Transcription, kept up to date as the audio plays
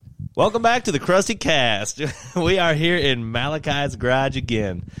Welcome back to the Krusty Kast. We are here in Malachi's garage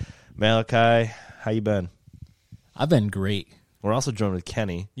again. Malachi, how you been? I've been great. We're also joined with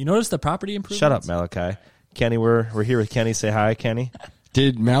Kenny. You notice the property improvements? Shut up, Malachi. Kenny, we're here with Kenny. Say hi, Kenny.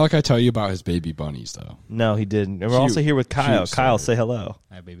 Did Malachi tell you about his baby bunnies, though? No, he didn't. And we're also here with Kyle. Kyle, say hello.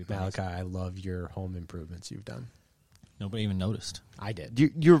 Hi, baby. Malachi, I love your home improvements you've done. Nobody even noticed. I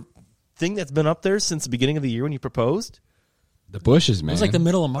did. Your thing that's been up there since the beginning of the year when you proposed? The bushes, man. It was like the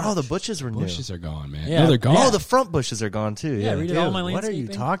middle of March. Oh, the bushes were new. bushes are gone, man. Yeah. No, they're gone. Oh, the front bushes are gone too. Yeah, Yeah, redid all my What are you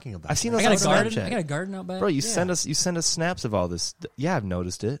landscaping. talking about? I've seen I those got on a garden. Snapchat. I got a garden out back. Bro, you send us snaps of all this. Yeah, I've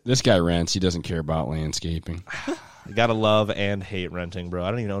noticed it. This guy rents. He doesn't care about landscaping. I gotta love and hate renting, bro.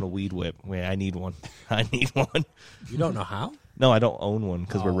 I don't even own a weed whip. Wait, I need one. I need one. You don't know how? No, I don't own one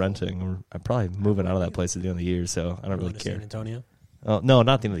because we're Oh. renting. I'm probably moving out of that place at the end of the year, so I don't really Going to San care. Antonio? Oh, no,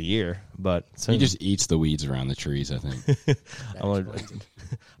 not the end of the year, but soon. He just eats the weeds around the trees, I think.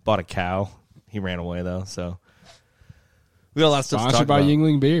 Bought a cow. He ran away though, so we got a lot of stuff to talk Sponsored by about.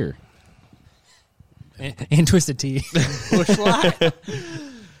 Yingling Beer. And Twisted Tea. Bush latte.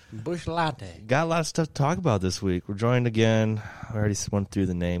 Bush latte. Got a lot of stuff to talk about this week. We're joined again. I already went through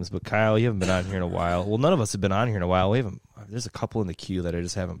the names, but Kyle, you haven't been on here in a while. Well, none of us have been on here in a while. We haven't. There's a couple in the queue that I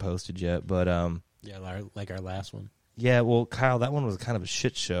just haven't posted yet, but Yeah, like our last one. yeah. Well, Kyle, that one was kind of a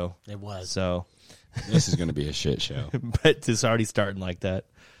shit show. It was. So, This is going to be a shit show. but it's already starting like that.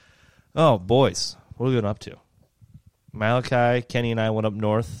 Oh, boys, what are we going up to? Malachi, Kenny, and I went up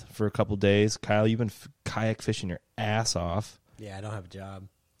north for a couple days. Kyle, you've been kayak fishing your ass off. Yeah, I don't have a job.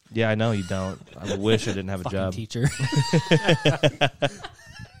 Yeah, I know you don't. I wish I didn't have a Fucking job. teacher.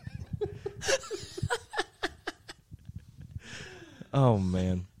 Oh,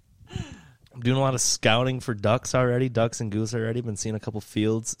 man. I'm doing a lot of scouting for ducks already, ducks and goose already. Been seeing a couple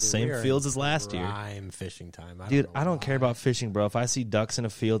fields, Dude, same we are fields in as last year. prime fishing time. Dude, know I don't care why. about fishing, bro. If I see ducks in a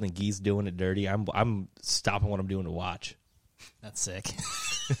field and geese doing it dirty, I'm stopping what I'm doing to watch. That's sick.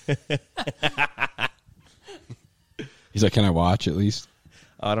 He's like, can I watch at least?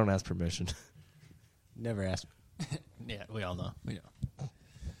 Oh, I don't ask permission. Never asked. Yeah, we all know. We know.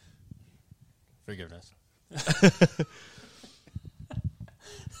 Forgiveness.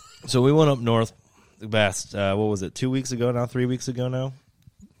 So we went up north the best. What was it? 2 weeks ago now? 3 weeks ago now?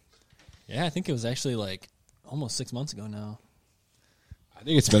 Yeah, I think it was actually like almost 6 months ago now. I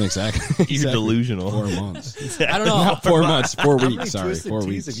think it's been exactly You're delusional. 4 months. I don't know. Not 4 months. 4 How many weeks. Sorry, twisted 4 teas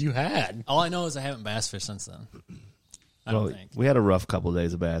weeks. have you had? All I know is I haven't bass fished since then. I don't think. We had a rough couple of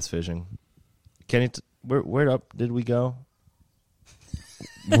days of bass fishing. Kenny, where up did we go?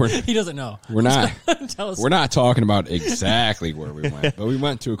 He doesn't know. We're not. Tell us. We're not talking about exactly where we went, but we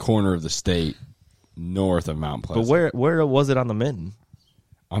went to a corner of the state north of Mount Pleasant. But where was it on the mitten?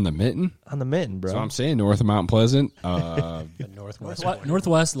 On the Mitten? On the mitten, bro. So I'm saying north of Mount Pleasant. The northwest.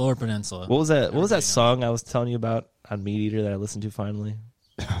 Northwest Lower Peninsula. What was that? What was that song I was telling you about on Meat Eater that I listened to finally?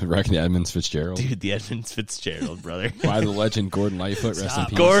 Reckon Edmonds Fitzgerald. Dude, the Edmonds Fitzgerald, brother. By the legend Gordon Lightfoot. Rest in Stop.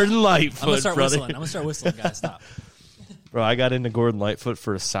 peace. Gordon Lightfoot, I'm gonna start brother. whistling. I'm gonna start whistling, guys. Stop. Bro, I got into Gordon Lightfoot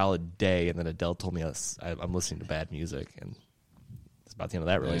for a solid day, and then Adele told me I'm listening to bad music, and it's about the end of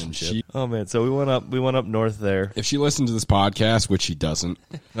that relationship. Oh man, so we went up north there. If she listens to this podcast, which she doesn't.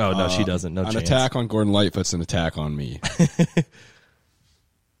 Oh no, she doesn't. No An chance. attack on Gordon Lightfoot's an attack on me.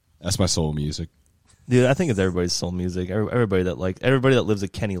 That's my soul music. Dude, I think it's everybody's soul music. Everybody that lives a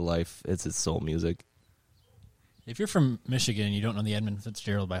Kenny life, it's his soul music. If you're from Michigan and you don't know the Edmund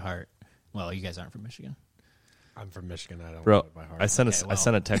Fitzgerald by heart, well, you guys aren't from Michigan. I'm from Michigan. I don't know Bro, it by heart. I sent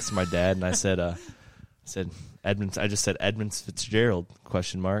a text to my dad, and I said Edmonds. I just said Edmonds Fitzgerald ?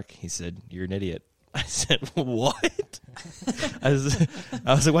 He said, "You're an idiot." I said, "What?" I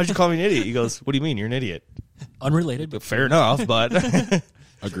was like, "Why'd you call me an idiot?" He goes, "What do you mean? You're an idiot?" Unrelated, but Fair enough, but then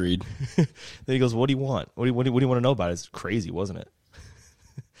Agreed. he goes, "What do you want? What do you want to know about it?" It's crazy, wasn't it?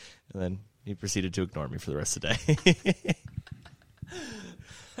 And then he proceeded to ignore me for the rest of the day.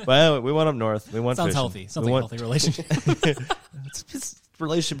 But anyway, we went up north. We went sounds fishing. healthy. Sounds like a healthy relationship. It's a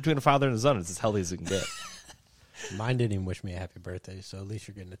relationship between a father and a son. It's as healthy as it can get. Mine didn't even wish me a happy birthday, so at least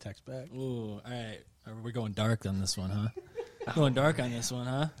you're getting a text back. Ooh, all right. We're going dark on this one, huh? Going dark on this one,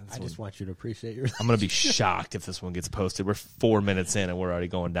 huh? I just want you to appreciate your. I'm going to be shocked if this one gets posted. We're 4 minutes in and we're already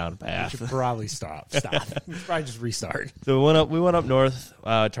going down a You path. should probably stop. We should probably just restart. So we went up north,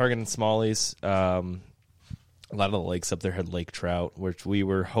 targeting smallies. A lot of the lakes up there had lake trout, which we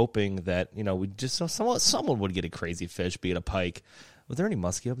were hoping that, we just someone would get a crazy fish, be it a pike. Was there any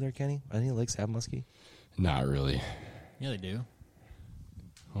muskie up there, Kenny? Any lakes have muskie? Not really. Yeah, they do.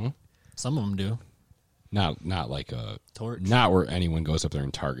 Huh? Some of them do. Not like a Torch. Not where anyone goes up there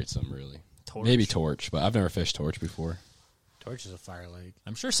and targets them. Really. Torch. Maybe torch, but I've never fished torch before. Torch is a fire lake.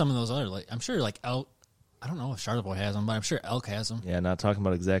 I'm sure some of those other I'm sure like elk. I don't know if Charlottesville has them, but I'm sure Elk has them. Yeah, not talking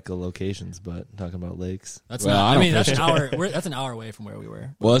about exact locations, but talking about lakes. That's Well, not. I I mean, don't that's an hour. That's an hour away from where we were.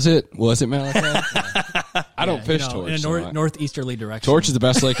 Was it Malachi? I don't fish Torch. in a so northeasterly direction. Torch is the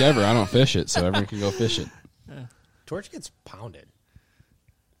best lake ever. I don't fish it, so everyone can go fish it. Torch gets pounded.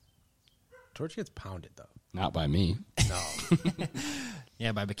 Torch gets pounded, though. Not by me. No.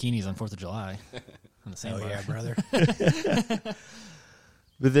 Yeah, by bikinis on 4th of July. On the sandbar. Yeah, brother.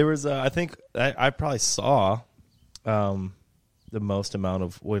 But there was, I think, I probably saw the most amount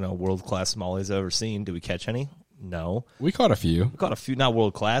of world class smallies I've ever seen. Did we catch any? No. We caught a few. We caught a few, not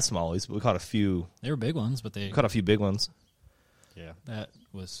world class smallies, but we caught a few. They were big ones, but they Caught a few big ones. Yeah, that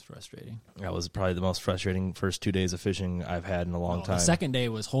was frustrating. That was probably the most frustrating first 2 days of fishing I've had in a long time. The second day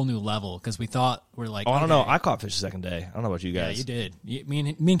was whole new level because we thought we're like. Oh, I don't know. okay. I caught fish the second day. I don't know about you Yeah, guys. you did. Me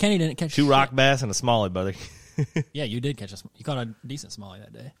and Kenny didn't catch 2 shit. rock bass and a smallie, buddy. Yeah, you did catch you caught a decent smallie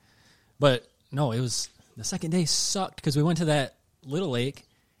that day, but no, it was the second day sucked because we went to that little lake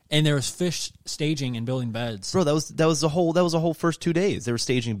and there was fish staging and building beds. Bro, that was the whole first 2 days. They were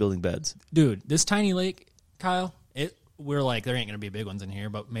staging and building beds. Dude, this tiny lake, Kyle. We're like there ain't gonna be big ones in here,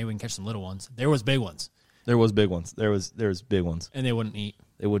 but maybe we can catch some little ones. There was big ones, There was big ones. There was big ones. and they wouldn't eat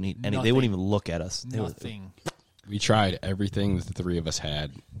They wouldn't eat any. They Nothing. wouldn't even look at us. They were- nothing. We tried everything that the three of us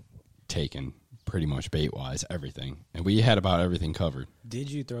had taken, pretty much bait-wise, everything. And we had about everything covered. Did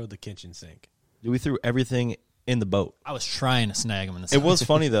you throw the kitchen sink? we threw everything in the boat. I was trying to snag them in the. It was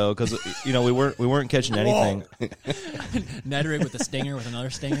funny though because we weren't catching anything. Ned rig with a stinger with another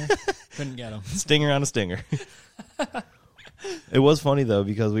stinger. Couldn't get them. Stinger on a stinger. It was funny though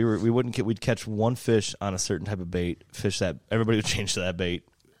because we'd catch one fish on a certain type of bait, fish that everybody would change to that bait,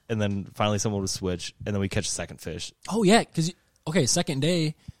 and then finally someone would switch, and then we catch a second fish. Oh yeah, because second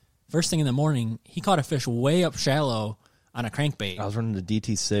day, first thing in the morning, he caught a fish way up shallow on a crankbait. I was running the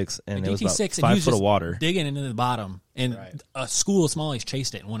DT6 and it was about DT6, 5 and he was foot of just water. digging into the bottom, and a school of smallies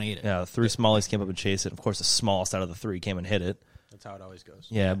chased it and one ate it. Yeah, 3 smallies came up and chased it. Of course, the smallest out of the 3 came and hit it. That's how it always goes.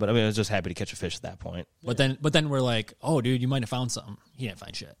 Yeah, but I mean, I was just happy to catch a fish at that point. But then we're like, oh dude, you might have found something. He didn't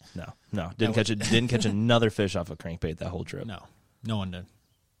find shit. No, didn't catch another fish off a crankbait that whole trip. No one did.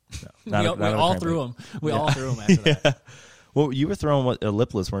 Not we a all crankbait. threw them. We all threw them after that. Well, you were throwing a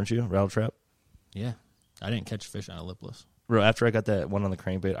lipless, weren't you? Rattle trap. Yeah, I didn't catch fish on a lipless. Bro, after I got that one on the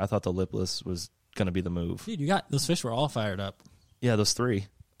crankbait, I thought the lipless was gonna be the move. Dude, those fish were all fired up, Yeah, those 3.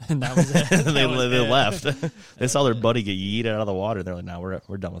 and that was it. they left. They saw their buddy get yeeted out of the water. They're like, "No,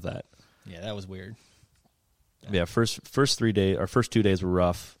 we're done with that." Yeah, that was weird. Yeah, first 3 days, our first 2 days were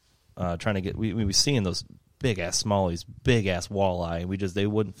rough. Trying to get we was seeing those big ass smallies, big ass walleye, and they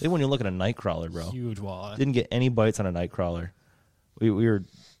wouldn't even look at a night crawler, bro. Huge walleye. Didn't get any bites on a night crawler. We were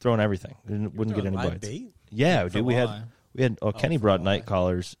throwing everything. Wouldn't get any live bites. bait? Yeah, dude. We walleye. had. Oh, Kenny for brought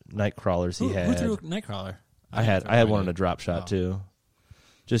walleye. night crawlers. He Who had. threw a nightcrawler? I had one on a drop shot Oh. too.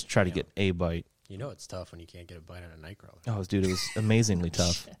 Just try to get a bite. You know it's tough when you can't get a bite on a nightcrawler. Oh, dude, it was amazingly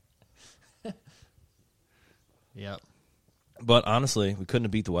tough. Yep. But honestly, we couldn't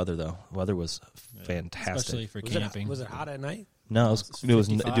have beat the weather though. The weather was fantastic. Especially for Was camping. it hot at night? No, it was 55.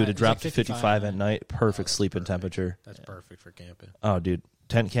 dude. It It was dropped like to 55 at night. Perfect that's sleeping perfect. temperature. That's perfect for camping. Oh, dude,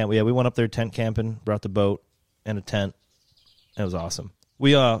 tent camp. Yeah, we went up there tent camping. Brought the boat and a tent. It was awesome.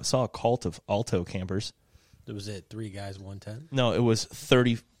 We saw a cult of Alto campers. Was it 3 guys, 1 tent? No, it was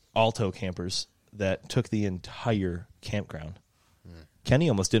 30 Alto campers that took the entire campground. Kenny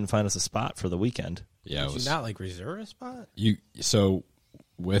almost didn't find us a spot for the weekend. Yeah, it Did was you not like reserve a spot? So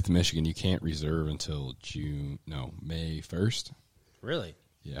with Michigan, you can't reserve until May 1st. Really?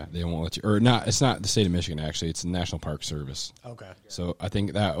 Yeah, they won't let you, or not. It's not the state of Michigan, actually. It's the National Park Service. Okay. So I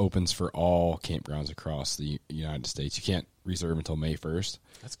think that opens for all campgrounds across the United States. You can't reserve until May 1st.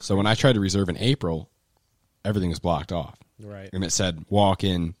 So when I tried to reserve in April, everything was blocked off. Right. And it said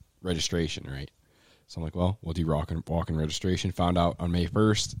walk-in registration, right? So I'm like, well, we'll do walk-in registration. Found out on May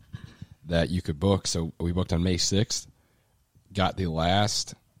 1st that you could book. So we booked on May 6th. Got the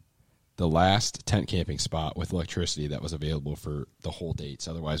last tent camping spot with electricity that was available for the whole dates.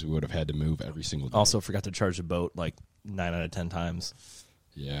 Otherwise, we would have had to move every single day. Also, forgot to charge the boat like 9 out of 10 times.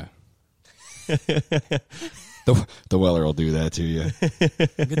 Yeah. The weather will do that to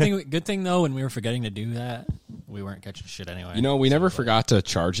you. Good thing though, when we were forgetting to do that, we weren't catching shit anyway. You know, we never forgot to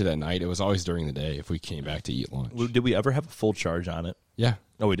charge it at night. It was always during the day if we came back to eat lunch. Did we ever have a full charge on it? Yeah,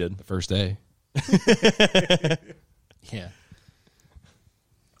 Oh, we did. the first day. Yeah.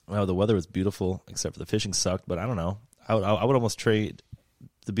 Well, the weather was beautiful, except for the fishing sucked. But I don't know. I would almost trade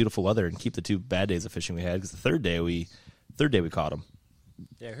the beautiful weather and keep the 2 bad days of fishing we had because the third day we caught them.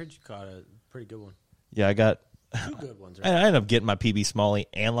 Yeah, I heard you caught a pretty good one. Yeah, I got Two good ones, I right? ended up getting my PB Smallie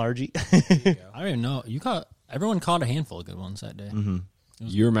and Largie. I don't even know. Everyone caught a handful of good ones that day. Mm-hmm.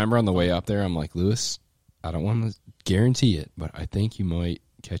 You remember on the way up there, I'm like, Lewis, I don't want to guarantee it, but I think you might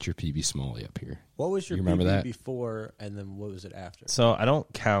catch your PB Smallie up here. What was your You remember PB that? before, and then what was it after? So I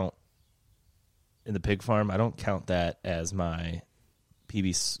don't count in the pig farm. I don't count that as my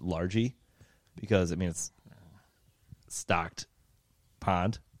PB Largie because it's stocked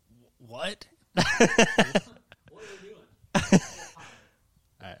pond. What? What are we doing?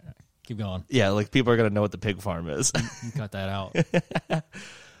 All right, keep going. Yeah, like people are gonna know what the pig farm is. You cut that out.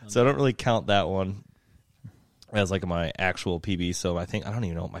 So I don't really count that one as like my actual PB. So I don't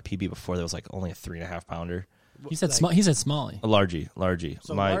even know what my PB before that was like only a 3.5 pounder. He said He said Smalley. A Largie.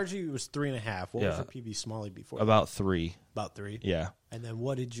 So my Largie was 3.5. What was your PB Smallie before? about 3. About 3. Yeah, And then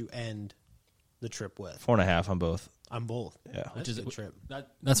what did you end the trip with? 4.5 on both. On both. Yeah. That's a good trip.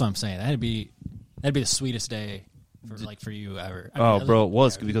 That's what I'm saying. That'd be the sweetest day for you ever. Bro, it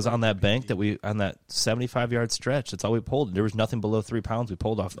was because on that bank on that 75-yard stretch, that's all we pulled. There was nothing below 3 pounds. We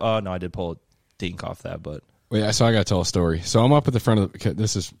pulled off. Oh no, I did pull a dink off that, but Wait, so I got to tell a story. So I'm up at the front of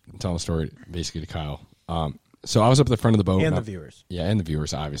this is telling a story basically to Kyle. So I was up at the front of the boat. And the viewers. Yeah, and the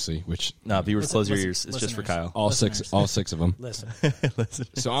viewers, obviously, which viewers, close your ears. It's just for listeners. Kyle. all six of them. Listen.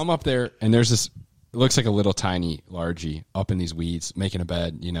 So I'm up there, and there's this. It looks like a little tiny Largie up in these weeds, making a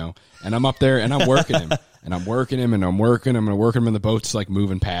bed, and I'm up there, and I'm working him, and I'm working him, and I'm working him, and I'm working him, and the boat's like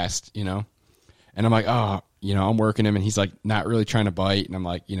moving past, and I'm like, I'm working him, and he's like not really trying to bite, and I'm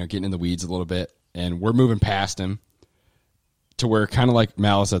like, getting in the weeds a little bit, and we're moving past him to where kind of like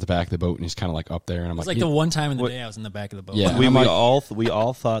Mal is at the back of the boat, and he's kind of like up there, and I'm It's like like the one time in the day I was in the back of the boat. Yeah. We I'm like- all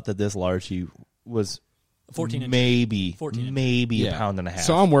thought that this Largie was 14 inches. maybe 14 inches. maybe a Yeah. pound and a half.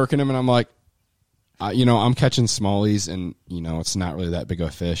 So I'm working him, and I'm like, I'm catching smallies, and it's not really that big of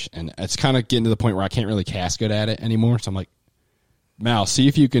a fish, and it's kind of getting to the point where I can't really cast good at it anymore. So I'm like, Mal, see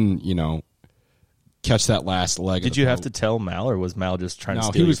if you can, catch that last leg. Did you have to tell Mal, or was Mal just trying to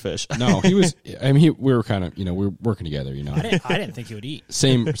steal your fish? No, he was. I mean, we were kind of, we were working together. I didn't think he would eat.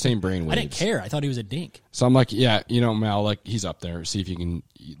 Same brain waves. I didn't care. I thought he was a dink. So I'm like, yeah, Mal, like he's up there. See if you can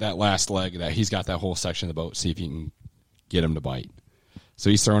that last leg that he's got that whole section of the boat. See if you can get him to bite. So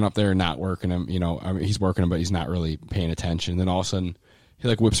he's throwing up there and not working him. He's working him, but he's not really paying attention. Then all of a sudden, he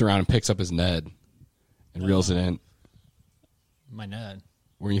like whips around and picks up his Ned and reels it in. My Ned.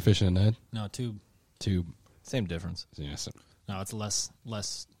 Were you fishing a Ned? No, tube. Tube. Same difference. Yeah. So, No, it's less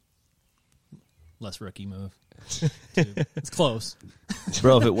rookie move. Tube. It's close.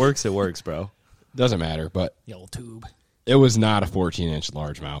 Bro, if it works, it works, bro. doesn't matter. But The old tube. it was not a 14-inch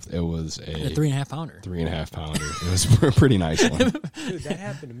largemouth. It was a A 3.5 pounder. 3.5 pounder. It was a pretty nice one. Dude, that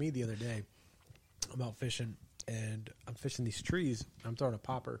happened to me the other day. I'm out fishing, and I'm fishing these trees. I'm throwing a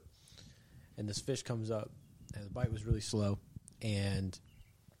popper, and this fish comes up, and the bite was really slow. And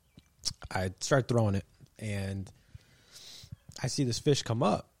I start throwing it, and I see this fish come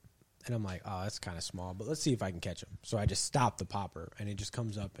up, and I'm like, oh, that's kind of small, but let's see if I can catch him. So I just stop the popper, and it just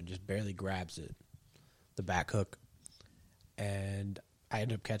comes up and just barely grabs it, the back hook. And I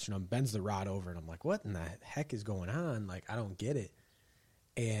end up catching him, bends the rod over, and I'm like, what in the heck is going on? Like, I don't get it.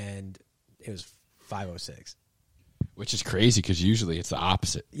 And it was 506. Which is crazy because usually it's the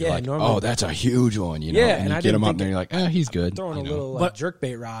opposite. You're Yeah, like, normally- oh, that's a huge one, Yeah, and and you I get him didn't up think there, you're like, he's good. Throwing a you know? little But-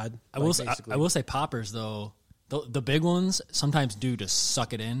 jerkbait rod. I will basically. say poppers though. The big ones sometimes do just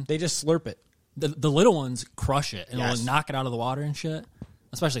suck it in. They just slurp it. The little ones crush it and Yes. will knock it out of the water and shit.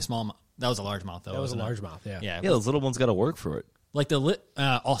 Especially smallmouth. That was a largemouth though. That was a wasn't it? largemouth, yeah. Yeah. Yeah, those little ones got to work for it. Like all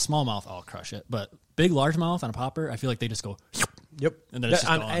smallmouth, I'll crush it. But big largemouth on a popper, I feel like they just go. Yep. And then it's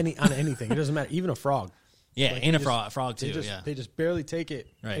just on gone. on anything. It doesn't matter. Even a frog. Yeah, Like, and they a just- frog too. They just barely take it,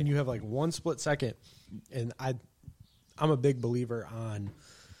 Right. and you have like one split second. And I'm a big believer on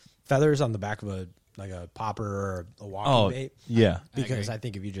feathers on the back of a popper or a walking bait. yeah. Because I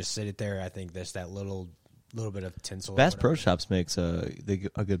think if you just sit it there, I think there's that little bit of tinsel. or Bass Pro whatever. Shops makes a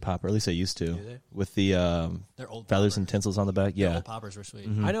good popper. At least they used to. they? With the They're old feathers poppers. and tinsels on the back. The Yeah. old poppers were sweet.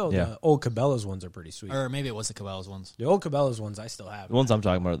 I know Yeah. the old Cabela's ones are pretty sweet. Or maybe it was the Cabela's ones. The old Cabela's ones I still have. The ones I'm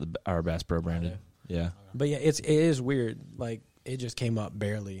talking about are Bass Pro branded. Yeah. But yeah, it is weird. Like it just came up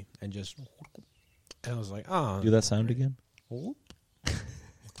barely and just, and I was like, oh, Do that sound again? He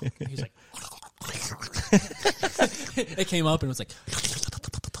was like, it came up and was like,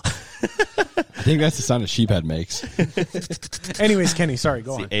 I think that's the sound a sheephead makes. Anyways, Kenny, sorry,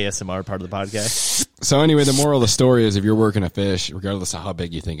 go The on. ASMR part of the podcast. So anyway, the moral of the story is if you're working a fish, regardless of how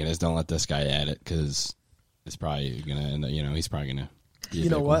big you think it is, don't let this guy at it because it's probably going to end up, he's probably going to be a You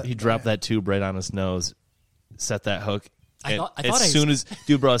know big what? one. He dropped that tube right on his nose, set that hook. I and thought as soon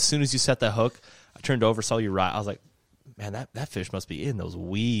as you set that hook, I turned over, saw you right. I was like, man, that fish must be in those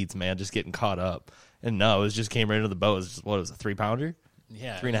weeds, man, just getting caught up. And no, it just came right into the boat. It was just, what was it, 3-pounder?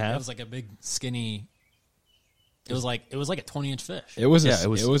 Yeah, 3.5. It was like a big skinny. It was like a 20-inch fish. It was Yeah, it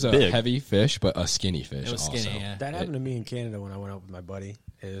was a big. heavy fish, but a skinny fish. It was also. skinny. Yeah. That happened to me in Canada when I went out with my buddy.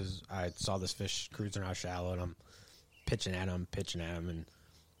 I saw this fish cruising out shallow, and I'm pitching at him, and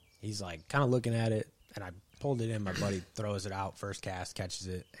he's like kind of looking at it, and I pulled it in. My buddy throws it out, first cast, catches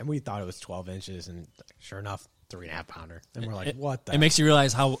it, and we thought it was 12 inches, and sure enough, 3.5-pounder. And we're like, what the? It makes you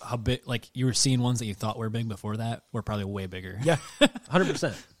realize how big. Like you were seeing ones that you thought were big before that were probably way bigger. Yeah,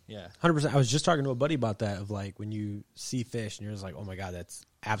 100%. Yeah. 100%. I was just talking to a buddy about that, of like when you see fish and you're just like, oh my God, that's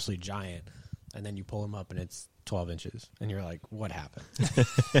absolutely giant. And then you pull them up and it's 12 inches. And you're like, what happened?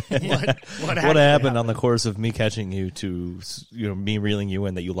 What happened on the course of me catching you to, me reeling you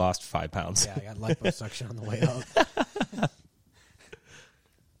in that you lost 5 pounds? Yeah, I got liposuction on the way up.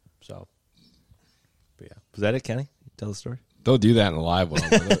 So, but yeah. Was that it, Kenny? Tell the story. They'll do that in the live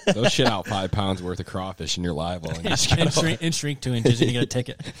well. They'll shit out 5 pounds worth of crawfish in your live well. and shrink 2 inches and you get a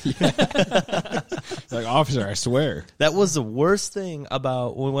ticket. Like, officer, I swear. That was the worst thing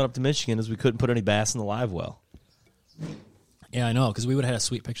about when we went up to Michigan is we couldn't put any bass in the live well. Yeah, I know, because we would have had a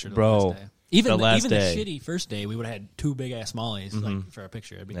sweet picture the Bro, last day. Even the last day. the shitty first day, we would have had 2 big-ass smallies like, for our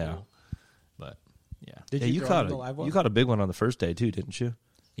picture. It'd be Yeah. cool. But, yeah. Did Yeah, you throw caught it in the live well? you caught a big one on the first day too, didn't you?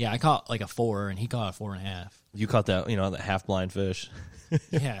 Yeah, I caught like a 4, and he caught a 4.5. You caught that, that half blind fish.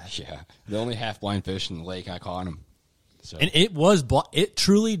 Yeah. Yeah. The only half-blind fish in the lake, I caught him. So. And it was, it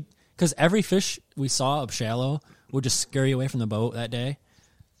truly, because every fish we saw up shallow would just scare you away from the boat that day.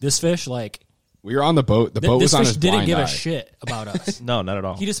 This fish, like, we were on the boat. The boat this was on fish his didn't blind give eye. a shit about us. No, not at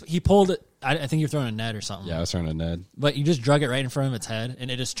all. He pulled it. I think you're throwing a net or something. Yeah, I was trying to Ned. But you just drug it right in front of its head,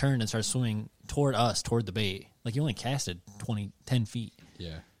 and it just turned and started swimming toward us, toward the bait. Like, you only casted 10 feet.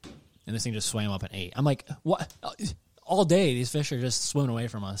 Yeah. And this thing just swam up and ate. I'm like, what? All day, these fish are just swimming away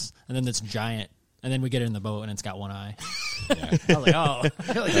from us. And then this giant, and then we get it in the boat, and it's got one eye. Yeah. I was like, oh.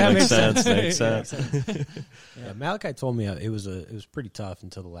 That makes sense. Makes sense. Yeah, Malachi told me it was pretty tough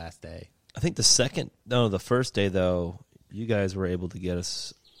until the last day. I think the first day though, you guys were able to get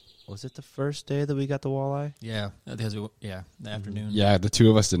us. Was it the first day that we got the walleye? Yeah, because the afternoon. Yeah, the two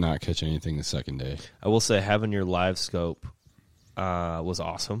of us did not catch anything the second day. I will say having your live scope was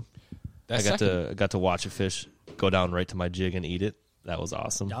awesome. I got to watch a fish go down right to my jig and eat it. That was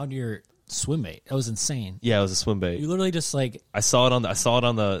awesome. Down to your swim bait. That was insane. Yeah, it was a swim bait. You literally just like I saw it on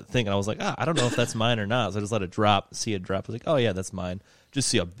the thing, and I was like, I don't know if that's mine or not. So I just let it drop. See it drop. I was like, oh yeah, that's mine. Just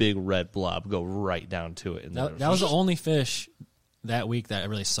see a big red blob go right down to it. And that was the only fish that week that I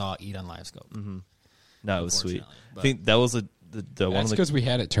really saw eat on live scope. Mm-hmm. No, it was sweet. Unfortunately, I think that was the one of That's the, because we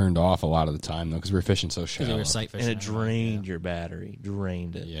had it turned off a lot of the time, though, because we were fishing so Because shallow. they were sight fishing. and it drained your battery,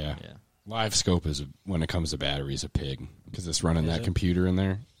 drained it. Yeah. Yeah. Live scope is, when it comes to batteries, a pig, because it's running that computer in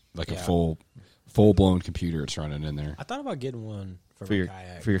there. Like a Yeah. full-blown computer it's running in there. I thought about getting one for For my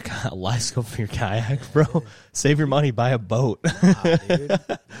your kayak. live scope for your kayak, bro. Save your money, buy a boat Nah, dude.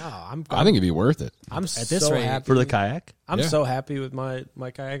 No, I think it'd be worth it. I'm At this so rate- happy for the kayak. I'm Yeah. so happy with my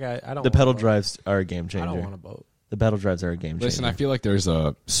kayak. I don't. The want pedal a boat. drives are a game I changer. don't want a boat. The pedal drives are a game changer. Listen, I feel like there's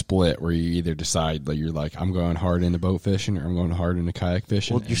a split where you either decide that you're like, I'm going hard into boat fishing or I'm going hard into kayak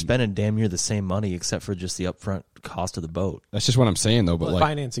fishing. well, you're and spending damn near the same money except for just the upfront cost of the boat. That's just what I'm saying, though. But Well, the like,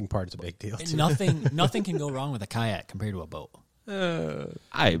 financing part's a big deal And too. nothing can go wrong with a kayak compared to a boat.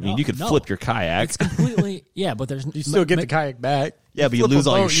 I mean, you could no. flip your kayak. It's completely but there's You still get the kayak back. Yeah, but you flip a lose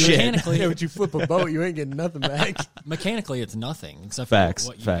all your boat, you shit. mechanically- Yeah, but you flip a boat, you ain't getting nothing back. mechanically it's nothing except Facts, for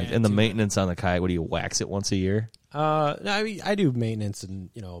what you facts. add And the to it. maintenance on the kayak, what do you wax it once a year? No, I mean, I do maintenance and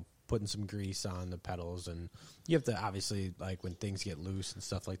putting some grease on the pedals, and you have to obviously like when things get loose and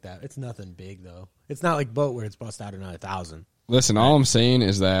stuff like that. It's nothing big though. It's not like boat where it's bust out another 1,000. listen, all I'm saying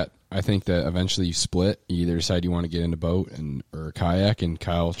is that I think that eventually you split. You either decide you want to get into boat or kayak, and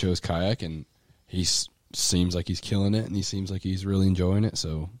Kyle chose kayak, and he seems like he's killing it, and he seems like he's really enjoying it.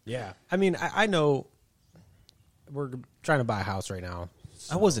 So Yeah, I mean, I know we're trying to buy a house right now.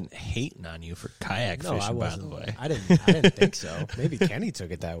 I wasn't hating on you for kayak No, I fishing, by wasn't. the way. I didn't think so. Maybe Kenny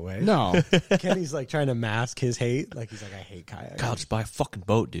took it that way. no, Kenny's like trying to mask his hate. Like he's like, I hate kayak. Kyle, just buy a fucking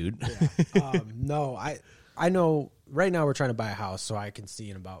boat, dude. No, I know right now we're trying to buy a house, so I can see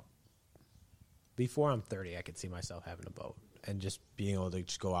in about before I'm 30, I could see myself having a boat and just being able to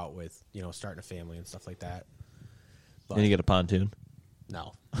just go out with starting a family and stuff like that. But And you get a pontoon.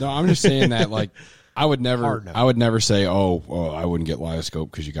 no, I'm just saying that like I would Hard no. never say, oh, I wouldn't get live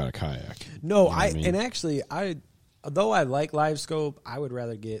scope because you got a kayak. no, You know what I mean? and actually although I like live scope, I would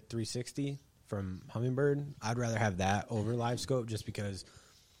rather get 360 from Humminbird. I'd rather have that over live scope just because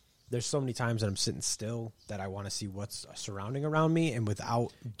there's so many times that I'm sitting still that I want to see what's surrounding around me, and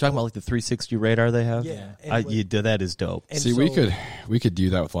without Talking about like the 360 radar they have. Yeah, That is dope. and See, so- we could do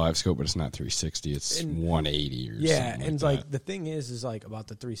that with live scope, but it's not 360. It's 180 or yeah, something. and like like the thing is like about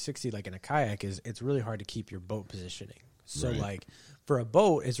the 360, like in a kayak, is it's really hard to keep your boat positioning. So Right. like for a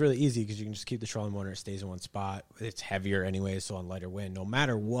boat, it's really easy because you can just keep the trolling motor. It stays in one spot. It's heavier anyway, so on lighter wind, no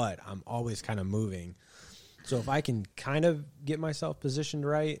matter what, I'm always kind of moving. So if I can kind of get myself positioned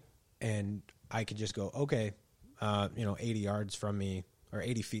right, and I could just go, okay, 80 yards from me or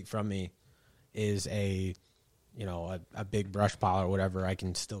 80 feet from me is a big brush pile or whatever. I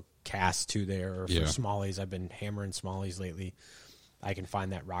can still cast to there. Or for Yeah. smallies, I've been hammering smallies lately. I can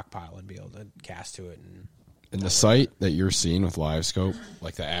find that rock pile and be able to cast to it. And the sight that you're seeing with live scope,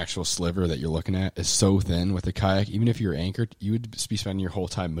 like the actual sliver that you're looking at, is so thin with the kayak. Even if you're anchored, you would be spending your whole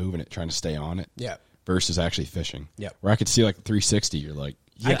time moving it, trying to stay on it. Yeah. Versus actually fishing. Yeah. Where I could see like 360, you're like,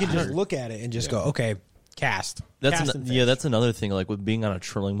 I could just look at it and just go, okay, cast. Cast and fish. That's another thing. Like with being on a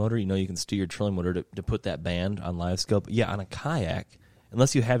trolling motor, you can steer your trolling motor to put that band on live scope. Yeah, on a kayak,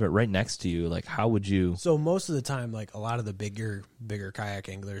 unless you have it right next to you, like how would you? So most of the time, like a lot of the bigger kayak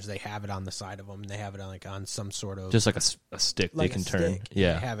anglers, they have it on the side of them. They have it on some sort of Just like a stick like they can a turn. stick.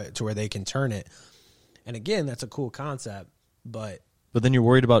 Yeah. They have it to where they can turn it. And again, that's a cool concept, but But then you're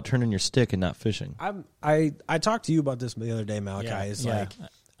worried about turning your stick and not fishing. I talked to you about this the other day, Malachi. Yeah, Is yeah.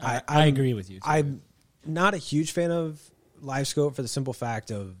 like I agree with you, too. I'm not a huge fan of live scope for the simple fact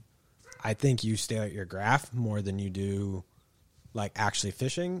of I think you stay at your graph more than you do like actually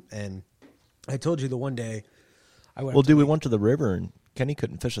fishing. And I told you the one day I went. Well, dude, we went to the river and Kenny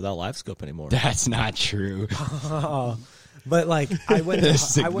couldn't fish without live scope anymore. that's not true. But like I went to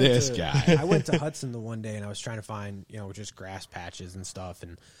This guy. I went to Hudson the one day and I was trying to find just grass patches and stuff,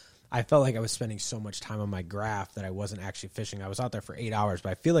 and I felt like I was spending so much time on my graph that I wasn't actually fishing. I was out there for 8 hours, but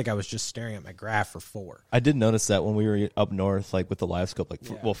I feel like I was just staring at my graph for 4. I did notice that when we were up north, like with the live scope. Like,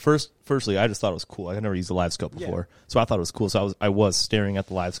 Yeah. firstly, I just thought it was cool. I had never used a live scope before, so I thought it was cool. So I was staring at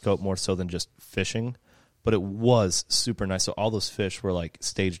the live scope more so than just fishing, but it was super nice. So all those fish were like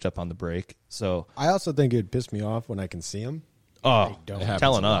staged up on the break. So I also think it would piss me off when I can see them. oh, don't. It happens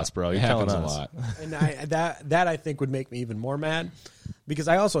telling a lot. us, bro, It you're telling happens us. a lot. And that I think would make me even more mad because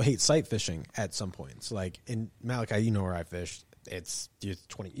I also hate sight fishing at some points. Like in Malachi, you know where I fish. It's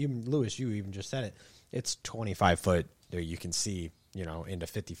 20. Even Lewis, you even just said it. It's 25 foot. There you can see, into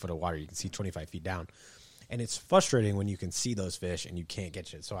 50 foot of water. You can see 25 feet down, and it's frustrating when you can see those fish and you can't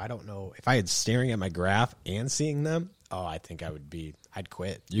get it. So I don't know if I had staring at my graph and seeing them. Oh, I think I'd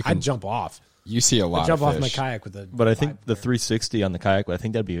quit. I'd jump off. You see a lot I'd jump of off fish. my kayak with a. But I think 5 the player. 360 on the kayak, I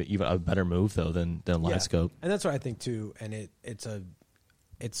think that'd be even a better move though than live scope. And that's what I think too. And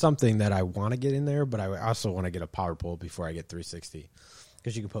it's something that I want to get in there, but I also want to get a power pole before I get 360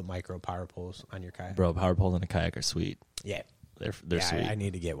 because you can put micro power poles on your kayak. Bro, power poles on a kayak are sweet. Yeah, They're sweet. I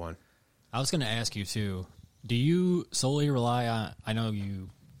need to get one. I was going to ask you too. Do you solely rely on? I know you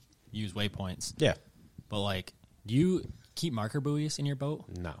use waypoints. Yeah, But like, do you keep marker buoys in your boat?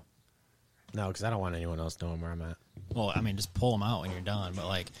 no, because I don't want anyone else knowing where I'm at. Well, I mean, just pull them out when you're done. But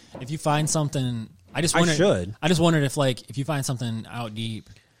like, if you find something, I just wondered if you find something out deep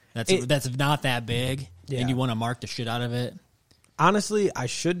that's not that big Yeah. and you want to mark the shit out of it Honestly, I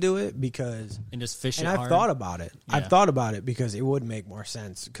should do it because. and just fish And it I've hard. thought about it. Yeah. I've thought about it because it would make more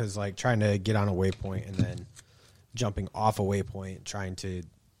sense. Because like trying to get on a waypoint and then jumping off a waypoint, trying to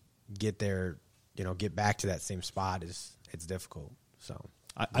get there, get back to that same spot it's difficult. So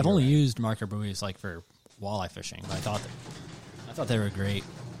I've only used marker buoys like for walleye fishing, but I thought they were great.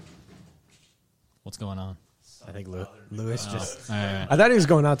 What's going on? I think Lewis just. All right. I thought he was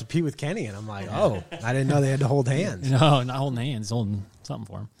going out to pee with Kenny, and I'm like, oh, I didn't know they had to hold hands. No, not holding hands, holding something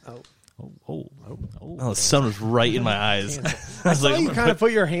for him. Oh. Oh, the sun was right in my eyes. I saw you kind of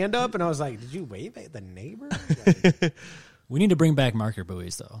put your hand up, and I was like, did you wave at the neighbor? Like, We need to bring back marker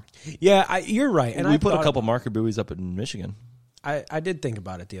buoys though. yeah, you're right. And we I put a thought- couple marker buoys up in Michigan. I did think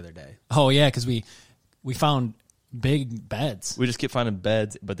about it the other day. Oh yeah, because we found big beds. We just kept finding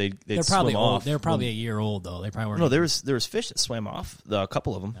beds, but they'd They're probably swim old. off. They're probably a year old though. They probably weren't. No, there was fish that swam off. A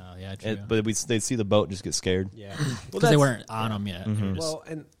couple of them. Oh yeah, true. But they'd see the boat and just get scared. Yeah, Because they weren't on them yet. They were just- Well,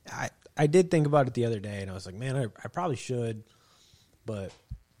 and I did think about it the other day, and I was like, man, I probably should, but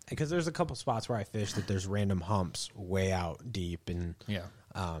because there's a couple spots where I fish that there's random humps way out deep, and yeah.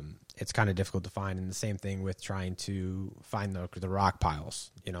 it's kind of difficult to find. And the same thing with trying to find the rock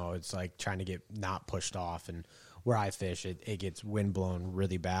piles. It's like trying to get not pushed off. And where I fish, it gets wind blown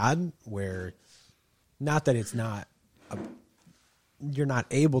really bad. Where, not that it's not you're not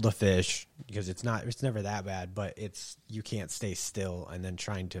able to fish because it's never that bad, but you can't stay still and then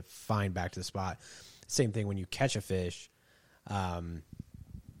trying to find back to the spot. Same thing when you catch a fish, trying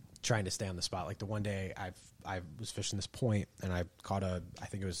to stay on the spot. Like the one day I was fishing this point and I caught I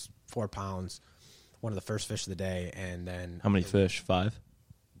think it was 4 pounds, one of the first fish of the day, and then How many fish? 5?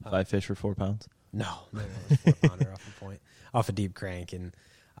 5 fish for 4 pounds? No, it was 4-pounder off the point, off a deep crank, and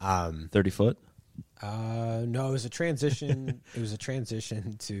 30 foot? no, it was a transition. It was a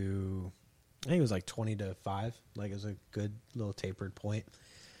transition to, I think it was like 20 to 5. Like it was a good little tapered point,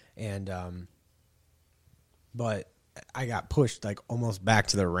 and but I got pushed like almost back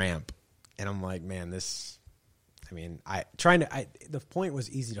to the ramp, and I'm like, man, this. I mean, the point was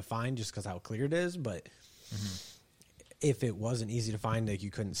easy to find just because how clear it is, but if it wasn't easy to find, like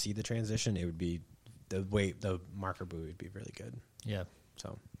you couldn't see the transition, it would be the marker buoy would be really good. Yeah.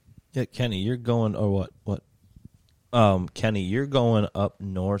 So, Yeah, Kenny, you're going, or what? Kenny, you're going up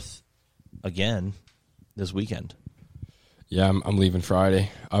north again this weekend. Yeah, I'm leaving Friday.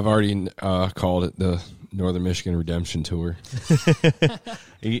 I've already called it the Northern Michigan Redemption Tour.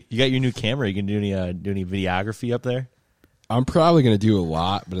 You got your new camera. You can do any videography up there? I'm probably going to do a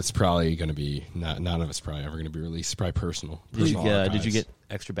lot, but it's probably going to be none of it's probably ever going to be released. It's probably personal. Did you archives. get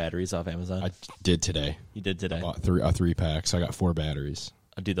extra batteries off Amazon? I did today. You did today. I bought a 3-pack, so I got 4 batteries.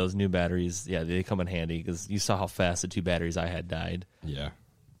 Dude, those new batteries, yeah, they come in handy because you saw how fast the 2 batteries I had died. Yeah,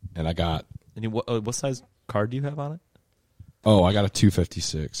 and I got. And what size card do you have on it? Oh, I got a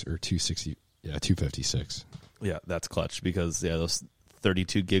 256 or 260. Yeah, 256. Yeah, that's clutch because those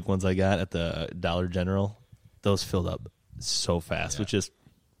 32 gig ones I got at the Dollar General, those filled up so fast, which is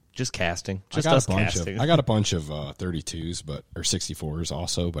just casting. Just us casting. I got a bunch of 32s, or 64s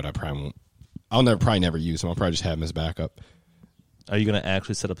also, but I probably won't. I'll probably never use them. I'll probably just have them as backup. Are you going to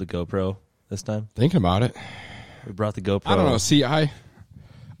actually set up the GoPro this time? Thinking about it. We brought the GoPro. I don't know. See, I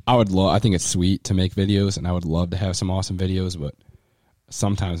would love. I think it's sweet to make videos, and I would love to have some awesome videos, but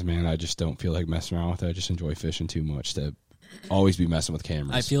sometimes, man, I just don't feel like messing around with it. I just enjoy fishing too much to always be messing with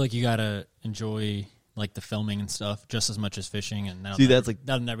cameras. I feel like you gotta enjoy like the filming and stuff just as much as fishing, and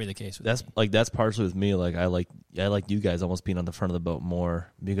that'll never be the case with me. That's partially with me. Like I like you guys almost being on the front of the boat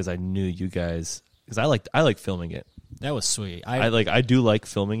more because I knew you guys because I like filming it. That was sweet. I do like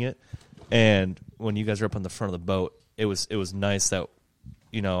filming it, and when you guys were up on the front of the boat, it was nice that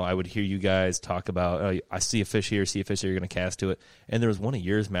I would hear you guys talk about I see a fish here, you're going to cast to it, and there was one of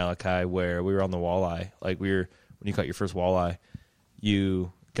yours, Malachi, where we were on the walleye. Like when you caught your first walleye,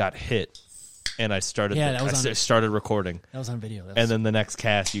 you got hit, and I started recording. That was on video. And then the next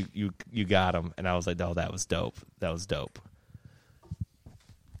cast, you got him, and I was like, oh, that was dope. That was dope.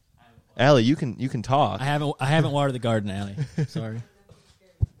 Allie, you can talk. I haven't watered the garden, Allie. Sorry.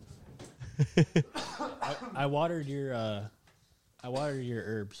 I watered your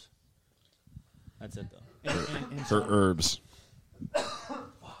herbs. That's it though. For herbs.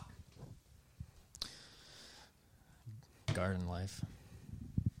 Garden life.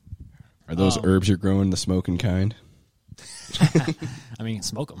 Are those herbs you're growing the smoking kind? I mean,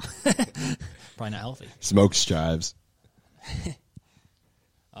 smoke them. Probably not healthy. Smoked chives.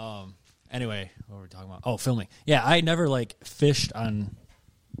 Anyway, what were we talking about? Oh, filming. Yeah, I never fished on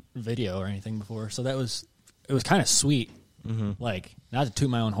video or anything before, so it was kind of sweet. Mm-hmm. Like, not to toot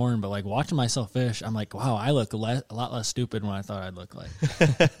my own horn, but watching myself fish, I'm like, wow, I look a lot less stupid than I thought I'd look like.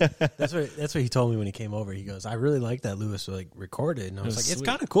 That's what he told me when he came over. He goes, I really like that Lewis recorded, and I was like, it's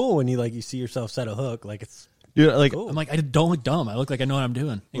kind of cool when you see yourself set a hook, it's cool. I'm like, I don't look dumb. I look like I know what I'm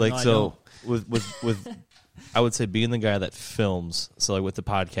doing. With I would say being the guy that films. So with the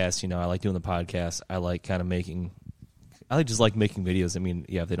podcast, I like doing the podcast. I like kind of making videos. I mean,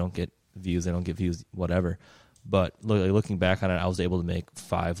 yeah, if they don't get views, they don't get views, whatever. But looking back on it, I was able to make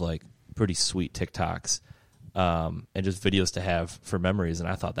 5 pretty sweet TikToks, and just videos to have for memories, and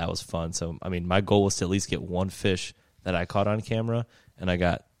I thought that was fun. So I mean, my goal was to at least get one fish that I caught on camera, and I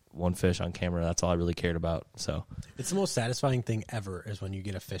got one fish on camera. That's all I really cared about. So it's the most satisfying thing ever is when you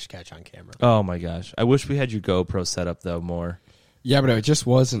get a fish catch on camera. Oh my gosh, I wish we had your GoPro set up though more. Yeah, but it just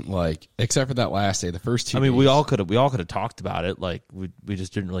wasn't except for that last day, the first 2 days. I mean, we all could have talked about it. We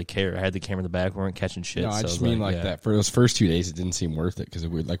just didn't really care. I had the camera in the back. We weren't catching shit. No, I just mean that for those first 2 days, it didn't seem worth it because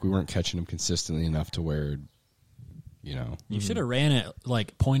we weren't catching them consistently enough to where, You should have ran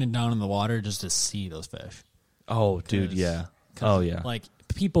it pointed down in the water just to see those fish. Oh, dude, yeah. Oh, yeah.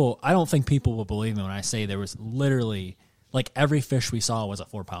 I don't think people will believe me when I say there was literally every fish we saw was a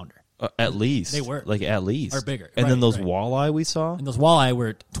 4-pounder. At least. They were. At least. Or bigger. And then those walleye we saw? And those walleye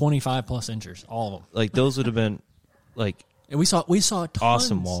were 25 plus inches, all of them. Those would have been, and we saw tons,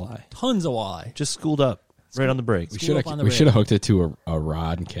 awesome walleye. Tons of walleye. Just schooled up. right on the brakes. We Scoot up on the we rig. should have hooked it to a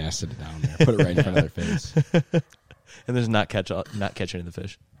rod and casted it down there. Put it right in front of their face. And there's not catch any of the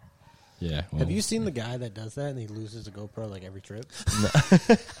fish. Yeah. Well, Have you seen the guy that does that and he loses a GoPro like every trip?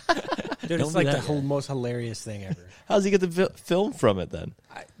 Dude, Don't it's do like that, the whole guy. most hilarious thing ever. How does he get the film from it then?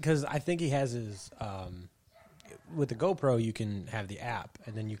 Because I think he has his with the GoPro, you can have the app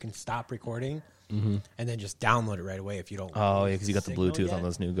and then you can stop recording and then just download it right away if you don't. Oh yeah, because you got the signal Bluetooth yet. on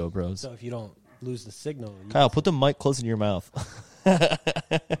those new GoPros. So if you don't lose the signal, Kyle, put the mic close in your mouth.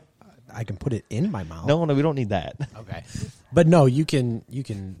 I can put it in my mouth. No, we don't need that. Okay, but no, you can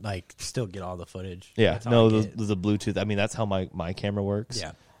like still get all the footage. Yeah, That's how no, I get- there's a Bluetooth. I mean, that's how my camera works.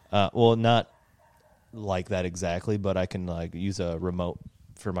 Yeah. Well, not like that exactly, but I can like use a remote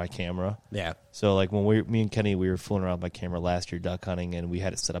for my camera. Yeah. So like when me and Kenny, we were fooling around with my camera last year duck hunting, and we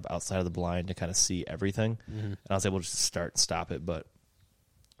had it set up outside of the blind to kind of see everything, and I was able to just start and stop it. But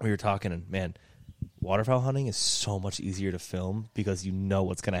we were talking, and man, waterfowl hunting is so much easier to film because you know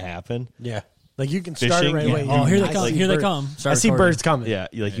what's going to happen. Yeah. Like you can start it Fishing, right yeah. away. Oh, here they I come! see Here they birds. come! I Start see recording. birds coming. Yeah,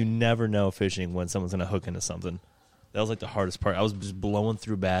 you never know fishing when someone's going to hook into something. That was like the hardest part. I was just blowing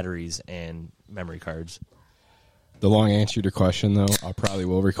through batteries and memory cards. the long answer to your question, though, I probably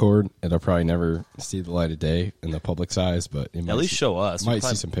will record. It'll probably never see the light of day in the public size, but it might At least see- show us. Might We'll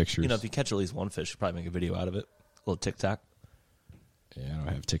probably- see some pictures. You know, if you catch at least one fish, you'll probably make a video out of it. A little TikTok. Yeah, I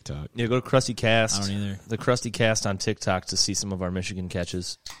don't have TikTok. Yeah, go to Krusty Kast. I don't either. The Krusty Kast on TikTok to see some of our Michigan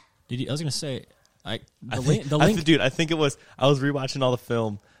catches. Did you, I was gonna say, the I link. think, The link. dude, I think it was. I was rewatching all the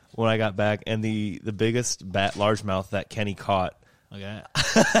film when I got back, and the biggest largemouth that Kenny caught, Okay.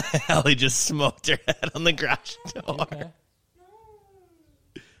 Ellie just smoked her head on the garage door. Okay.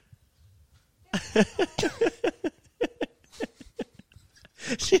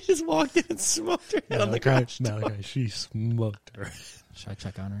 She just walked in and smoked her head on the garage door. Malachi, she smoked her. Should I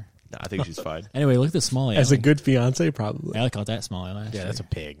check on her? No, I think she's fine. Anyway, look at the small. As a good fiance, probably. I caught that small last Yeah, year. that's a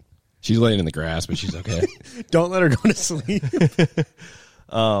pig. She's laying in the grass, but she's okay. Don't let her go to sleep.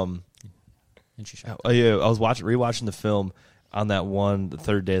 And she shot. Oh yeah, I was rewatching the film on that one, the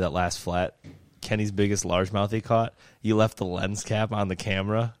third day, that last flat. Kenny's biggest largemouth he caught. He left the lens cap on the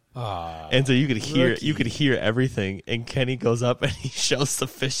camera, and so you could hear everything. And Kenny goes up and he shows the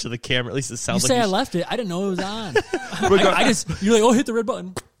fish to the camera. At least it You sounds say like I left it. I didn't know it was on. I just you're like, oh, hit the red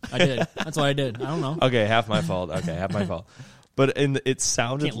button. I did. That's what I did. I don't know. Okay, half my fault. But it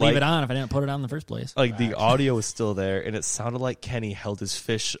sounded Can't like leave it on if I didn't put it on in the first place. like the audio was still there, and it sounded like Kenny held his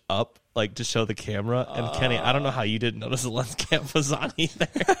fish up like to show the camera. And Kenny, I don't know how you didn't notice the lens cap was on either.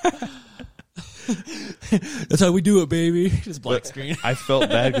 That's how we do it, baby. Just black But screen. I felt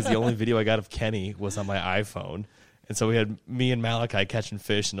bad because the only video I got of Kenny was on my iPhone, and so we had me and Malachi catching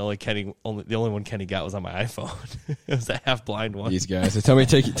fish, and the only one Kenny got was on my iPhone. It was a half blind one. These guys, they tell me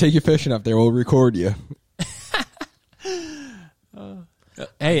take you fishing up there. We'll record you.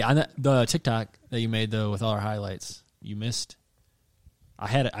 Hey, on the TikTok that you made though with all our highlights, you missed. I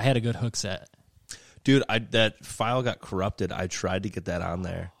had a good hook set. Dude, that file got corrupted. I tried to get that on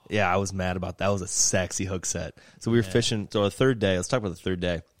there. Yeah, I was mad about that. That was a sexy hook set. So we were fishing. So the third day, let's talk about the third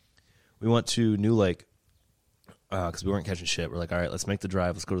day. We went to New Lake because we weren't catching shit. We're like, all right, let's make the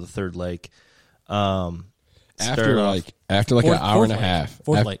drive. Let's go to the third lake. After Started off- an hour and a lake. half.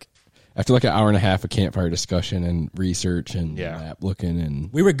 Fourth af- lake. After like an hour and a half of campfire discussion and research and Yeah. map looking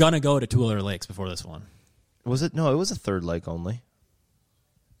and We were gonna go to two other lakes before this one. Was it? No, it was a third lake only.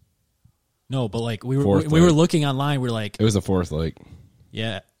 No, but like we Fourth were lake. looking online. We're like, it was the fourth lake.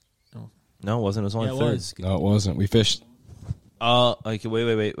 yeah, No, it wasn't. It was only yeah, it third. was. No, it wasn't. We fished. Like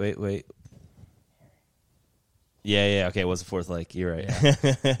wait. Yeah. Okay, it was the fourth lake. You're right.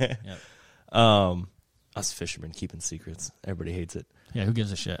 Yeah. Us fishermen keeping secrets. Everybody hates it. Yeah, who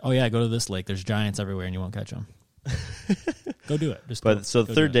gives a shit? Oh yeah, go to this lake. There's giants everywhere, and you won't catch them. Go do it. Just But so the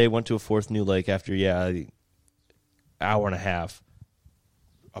go third do it. day went to a fourth new lake after hour and a half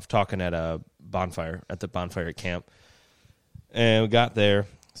of talking at the bonfire at camp, and we got there,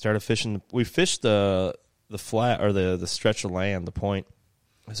 started fishing. We fished the flat or the stretch of land, the point.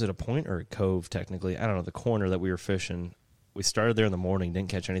 Is it a point or a cove technically? I don't know. The corner that we were fishing. We started there in the morning, didn't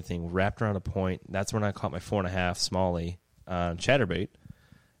catch anything. Wrapped around a point. That's when I caught my 4.5 smallie on chatterbait.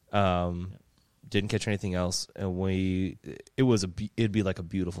 Didn't catch anything else, and it'd be like a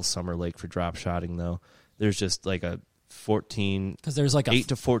beautiful summer lake for drop shotting though. There's just like a 14 because there's like 8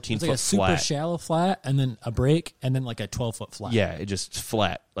 to 14 there's like foot a super flat. shallow flat, and then a break, and then like a 12-foot flat. Yeah, it just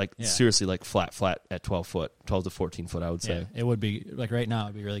flat, like Yeah. seriously, like flat at 12 to 14 foot. I would Yeah, say. it would be like right now.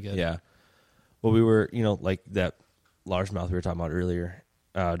 It'd be really good. Yeah. Well, we were, like that largemouth we were talking about earlier,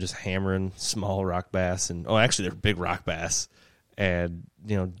 just hammering small rock bass, and actually they're big rock bass, And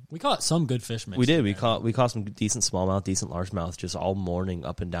we caught some good fish mixed. we did. We in there. caught some decent smallmouth, decent largemouth, just all morning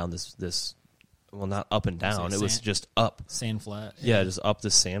up and down this. Well, not up and down. It was just up. Sand flat. Yeah, just up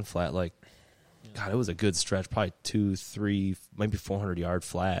this sand flat. Like, God, it was a good stretch. Probably 2, 3, maybe 400-yard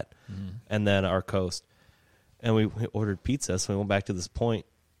flat, and then our coast. And we ordered pizza, so we went back to this point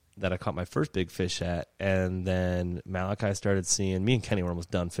that I caught my first big fish at, and then Malachi started seeing. Me and Kenny were almost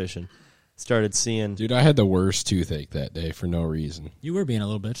done fishing. Started seeing. Dude, I had the worst toothache that day for no reason. You were being a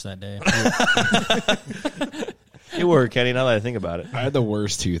little bitch that day. You were, Kenny. Now that I think about it, I had the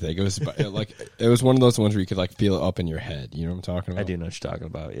worst toothache. It was like it was one of those ones where you could like feel it up in your head. You know what I'm talking about? I do know what you're talking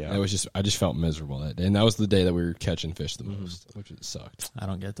about. Yeah, And it was I just felt miserable that day, and that was the day that we were catching fish the most, which sucked. I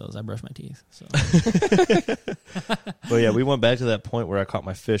don't get those. I brush my teeth. So But yeah, we went back to that point where I caught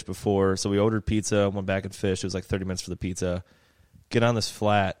my fish before. So we ordered pizza, went back and fished. It was like 30 minutes for the pizza. Get on this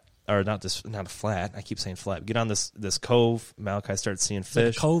flat, or not a flat. I keep saying flat. Get on this cove. Malachi starts seeing it's like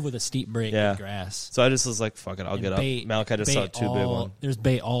fish. a cove with a steep break Yeah. with grass. So I just was like, fuck it, I'll And get bait- up. Malachi just bait saw 2 big ones. There's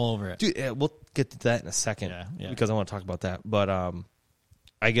bait all over it. Dude, yeah, we'll get to that in a second Yeah. because I want to talk about that. But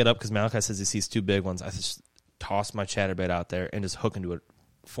I get up because Malachi says he sees 2 big ones. I just toss my chatterbait out there and just hook into a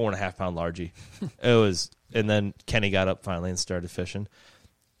 4.5-pound largie. And then Kenny got up finally and started fishing.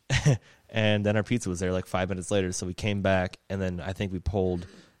 And then our pizza was there like 5 minutes later. So we came back, and then I think we pulled,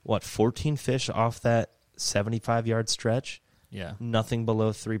 14 fish off that 75-yard stretch? Yeah. Nothing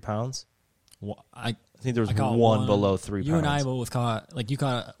below 3 pounds? I think there was caught one below 3 You and I pounds. both caught, like, you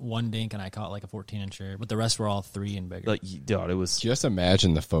caught one dink and I caught like a 14-incher, but the rest were all 3 and bigger. Like, dude, it was... Just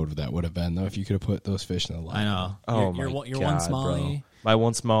imagine the photo that would have been though if you could have put those fish in the line. I know. Oh, your my one God, smallie. bro. My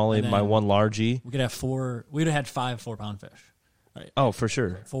one smallie, And my then- one largie. We could have 4. We'd have had 5 4-pound fish. Right. Oh, for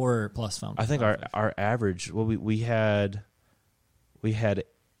sure. 4+ pound. I think our average. Well, we had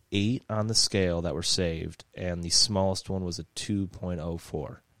 8 on the scale that were saved, and the smallest one was a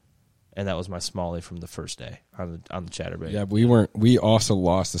 2.04, and that was my smallie from the first day on the chatterbait. Yeah, but we also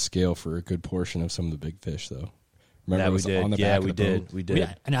lost the scale for a good portion of some of the big fish though. Remember, that it we was did. on the Yeah, back of we the did. boat? We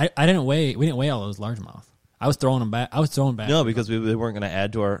did. And I didn't weigh. We didn't weigh all those largemouth. I was throwing them back. I was throwing back. No, because they weren't going to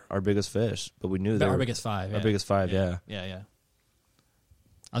add to our biggest fish, but we knew they our were biggest 5. Our Yeah. biggest 5. Yeah. Yeah.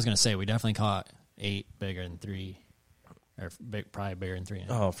 I was gonna say we definitely caught 8 bigger than 3, or probably bigger than 3.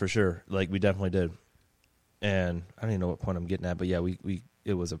 Oh, for sure. Like, we definitely did. And I don't even know what point I'm getting at, but yeah,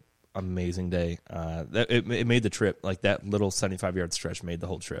 it was an amazing day. It made the trip. Like, that little 75-yard stretch made the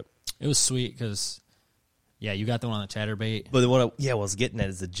whole trip. It was sweet because, yeah, you got the one on the chatterbait. But what I was getting at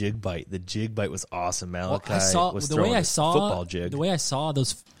is the jig bite. The jig bite was awesome. Malachi was the throwing way I a saw football jig. The way I saw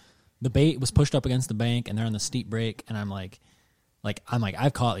those, the bait was pushed up against the bank, and they're on the steep break, and I'm like,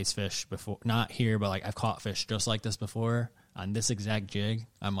 I've caught these fish before, not here, but like I've caught fish just like this before on this exact jig.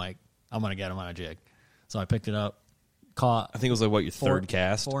 I'm like, I'm gonna get them on a jig, so I picked it up, caught. I think it was like your third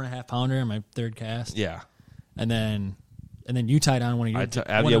cast, 4.5 pounder, my third cast. Yeah, and then you tied on one of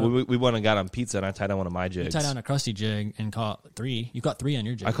your. we went and got on pizza, and I tied on one of my jigs. You tied on a Krusty jig and caught 3. You caught 3 on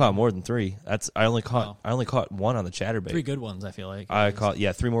your jig. I caught more than 3. I only caught 1 on the chatterbait. 3 good ones. I feel like I caught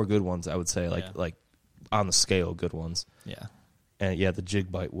 3 more good ones. I would say Yeah. like on the scale, good ones. Yeah. And yeah, the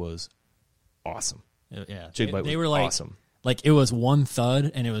jig bite was awesome. Yeah, Jig bite they was were like, awesome. Like it was one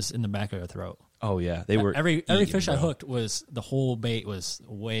thud and it was in the back of their throat. Oh yeah, they were every eating, fish I bro. hooked was the whole bait was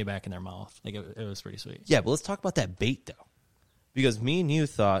way back in their mouth. Like it was pretty sweet. Yeah, but let's talk about that bait though, because me and you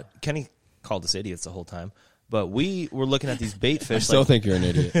thought Kenny called us idiots the whole time, but we were looking at these bait fish. I still think you're an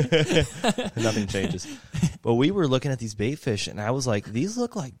idiot. Nothing changes. But we were looking at these bait fish, and I was like, "These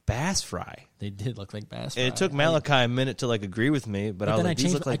look like bass fry." They did look like bass. And it took Malachi a minute to like agree with me, but I was then like,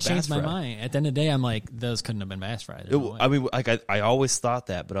 "These look like I changed bass my fry." mind. At the end of the day, I'm like, those couldn't have been bass fry. There's no way. I mean, like I always thought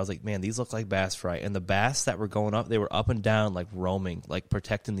that, but I was like, man, these look like bass fry. And the bass that were going up, they were up and down, like roaming, like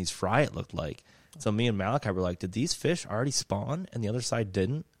protecting these fry. It looked like. So me and Malachi were like, did these fish already spawn, and the other side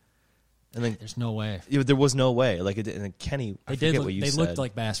didn't? And then There's no way. there was no way. Like, and then Kenny, I They forget did. what you They said. looked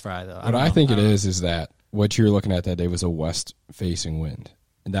like bass fry though. What I think it is that what you were looking at that day was a west-facing wind,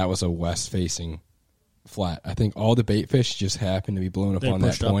 and that was a west-facing flat. I think all the bait fish just happened to be blown up They on that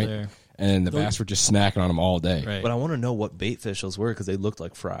pushed up point, there. and the bass were just snacking on them all day. Right. But I want to know what bait fish those were because they looked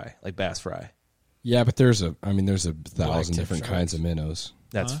like fry, like bass fry. Yeah, but there's a thousand tip different sharks. kinds of minnows.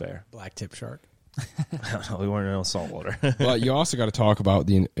 That's fair. Black tip shark. I don't know. We weren't in no saltwater. But you also got to talk about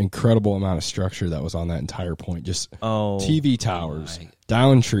the incredible amount of structure that was on that entire point. Just TV towers,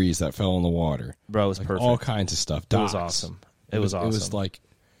 down trees that fell in the water. Bro, it was like perfect. all kinds of stuff. It was Docks. awesome. It was awesome. It was like,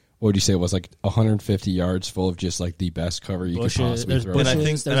 what would you say? It was like 150 yards full of just like the best cover you bushes. could possibly There's throw. bushes. And I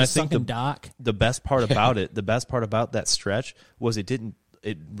think- there's and a I think sunken dock. the best part about it, the best part about that stretch was it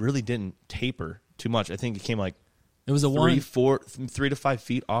really didn't taper too much. I think it came like It was a 3 to 5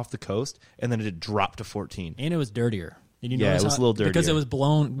 feet off the coast, and then it dropped to 14. and it was dirtier. Did you Yeah, notice it was how- a little dirtier. because it was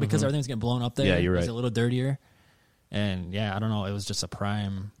blown because everything's getting blown up there. Yeah, you're It was right. a little dirtier, and I don't know. It was just a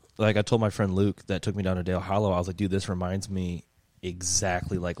prime. Like I told my friend Luke that took me down to Dale Hollow, I was like, dude, this reminds me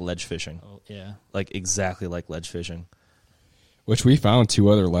exactly like ledge fishing. Oh, yeah, Like exactly like ledge fishing. Which we found 2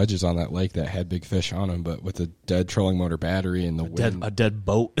 other ledges on that lake that had big fish on them, but with the dead trolling motor battery and the wind, A dead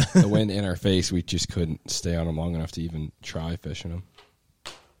boat. the wind in our face, we just couldn't stay on them long enough to even try fishing them.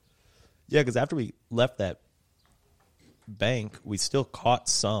 Yeah, because after we left that bank, we still caught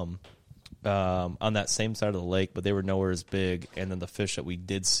some on that same side of the lake, but they were nowhere as big. And then the fish that we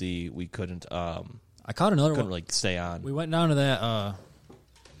did see, we couldn't I caught another couldn't one. like stay on. We went down to that.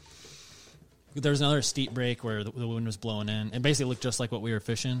 There was another steep break where the wind was blowing in. It basically looked just like what we were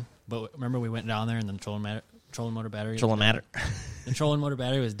fishing. But remember, we went down there and then trolling motor battery. The trolling motor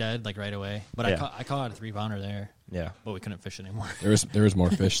battery was dead like right away. But Yeah. I caught a 3-pounder there. Yeah. But we couldn't fish anymore. There was more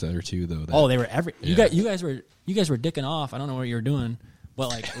fish there too, though. Oh, they were every. Yeah. You guys were dicking off. I don't know what you were doing, but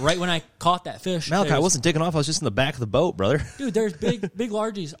like right when I caught that fish, Malachi, I there's- wasn't digging off. I was just in the back of the boat, brother. Dude, there's big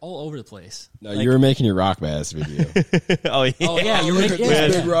largies all over the place. No, Like- you were making your rock bass video. Oh yeah. Oh yeah, you're Look making at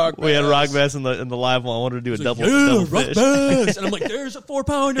this big rock We had bass. rock bass in the live one. I wanted to do a double rock fish. bass, and I'm like, there's a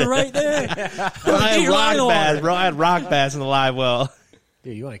 4-pounder right there. Bro, I had Get your line rock on. bass, bro. I had rock bass in the live well.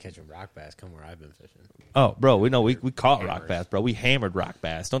 Dude, you want to catch a rock bass? Come where I've been fishing. Oh, bro, we caught rock bass, bro. We hammered rock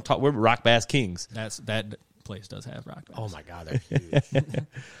bass. Don't talk. We're rock bass kings. That place does have rock bass. Oh my god, they're huge.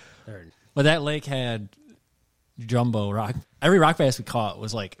 They're But that lake had jumbo rock. Every rock bass we caught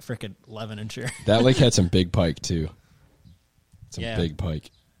was like freaking 11-incher. That lake had some big pike too. Some Yeah. big pike.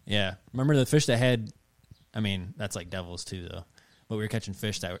 Yeah, remember the fish that had? I mean, that's like devils too, though. But we were catching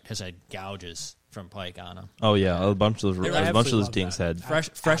fish that just had gouges from pike on them. Oh yeah, a bunch of those. They were A bunch of those absolutely dinks love had.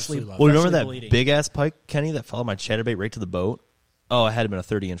 Freshly. absolutely love Well, remember freshly that bleeding. big ass pike, Kenny, that followed my chatterbait right to the boat? Oh, it had been a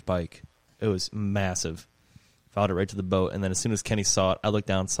 30-inch pike. It was massive. Followed it right to the boat, and then as soon as Kenny saw it, I looked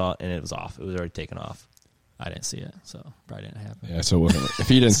down, saw it, and it was off. It was already taken off. I didn't see it, so probably didn't happen. Yeah, so it wasn't. If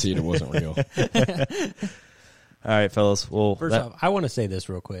you didn't see it, it wasn't real. All right, fellas. Well, First off, I want to say this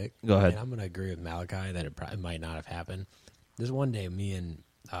real quick. Go ahead. And I'm going to agree with Malachi that it probably might not have happened. This one day, me and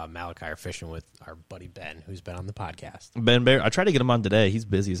Malachi are fishing with our buddy Ben, who's been on the podcast. Ben Bear, I tried to get him on today. He's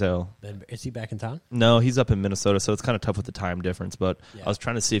busy as hell. Ben, is he back in town? No, he's up in Minnesota, so it's kind of tough with the time difference. But Yeah. I was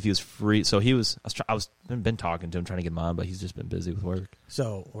trying to see if he was free. So he was. I was been talking to him, trying to get him on, but he's just been busy with work.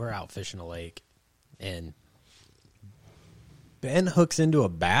 So we're out fishing a lake, and Ben hooks into a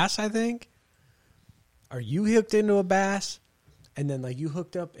bass, I think. Are you hooked into a bass? And then like you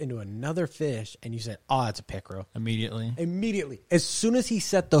hooked up into another fish, and you said, "Oh, it's a pickerel." Immediately. Immediately, as soon as he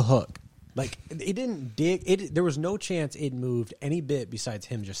set the hook, like it didn't dig. There was no chance it moved any bit besides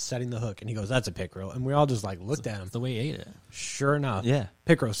him just setting the hook. And he goes, "That's a pickerel." And we all just like looked at him. That's the way he ate it. Sure enough, Yeah.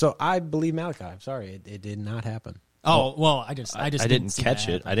 pickerel. So I believe Malachi. I'm sorry, it did not happen. Oh well, I just I didn't didn't see catch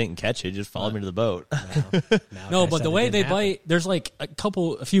that it. I didn't catch it. It just followed me to the boat. No, but the way they bite, there's like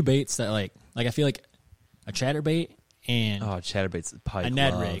a few baits that like I feel like a chatterbait and Oh, chatterbaits, pike, a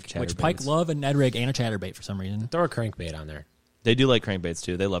Ned love rig, which pike chatterbaits. love a Ned rig and a chatterbait for some reason. Throw a crankbait on there. They do like crankbaits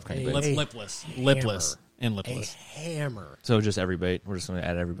too. They love crankbaits. Hey. Lipless, A lipless. hammer. So just every bait. We're just going to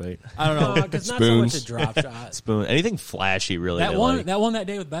add every bait. I don't know. Because not so much a Spoons. drop shot. Spoon, anything flashy, really. that they one, like. that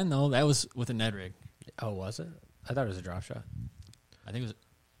day with Ben though, that was with a Ned rig. Oh, was it? I thought it was a drop shot. I think it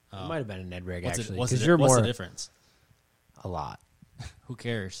was. It might have been a Ned rig What's, actually. it, what's, Because the, you're what's more the difference? a lot. Who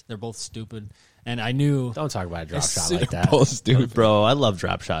cares? They're both stupid. And I knew, Don't talk about a drop It's shot super like that. Both dude. Bro, I love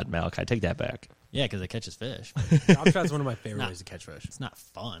drop shot, Malachi. Take that back. yeah, because it catches fish. Drop shot's one of my favorite Not- ways to catch fish. It's not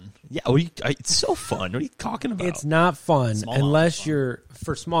fun. Yeah, it's so fun. What are you talking about? It's not fun Smallmouth unless is fun. you're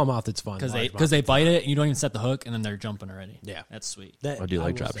for smallmouth. It's fun Because they bite it and you don't even set the hook and then they're jumping already. Yeah. That's sweet. That- I do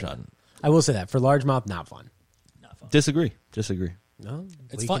like will drop say shot. that. I will say that for largemouth, not fun. Not fun. Disagree. No,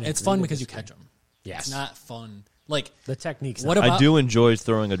 It's we fun. can It's agree fun to because you disagree. catch them. Yes, It's not fun. Like the techniques. What not- about- I do enjoy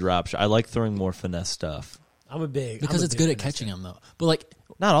throwing a drop shot. I like throwing more finesse stuff. I'm a big because I'm a it's big good at finesse catching guy. them though. But like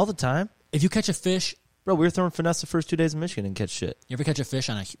Not all the time. if you catch a fish, Bro, we were throwing finesse the first 2 days in Michigan and catch shit. you ever catch a fish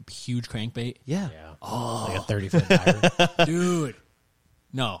on a huge crankbait, Yeah. Yeah, like a 30-foot diver. dude?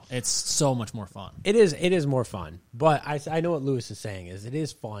 No, it's so much more fun. It is more fun, but I know what Lewis is saying is it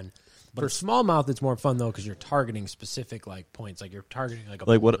is fun. For smallmouth, it's more fun though because you're targeting specific like points, like you're targeting like a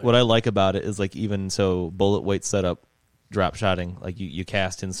Like what I like about it is like even so bullet weight setup, drop shotting, like you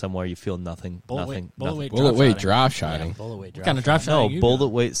cast in somewhere you feel nothing. Bullet nothing. weight, bullet nothing. weight, Bullet weight shotting. drop shotting. bullet weight drop. What kind of drop shot? No, you bullet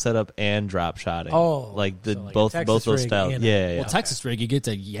got? weight setup and drop shotting. Oh, like the so like a both Texas those rig styles. and a- Yeah, yeah. Well, Texas rig, you get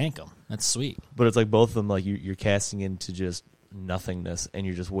to yank them. That's sweet. But it's like both of them. Like you're casting into just nothingness, and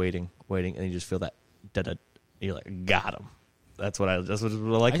you're just waiting, and you just feel that da da You're like, got him. That's what I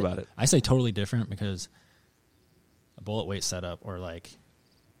like about it. I say totally different because a bullet weight setup, or like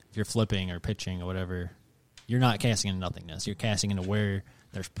if you're flipping or pitching or whatever, you're not casting into nothingness. You're casting into where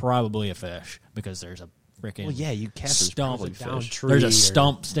there's probably a fish because there's a freaking you cast stump. down tree There's a or-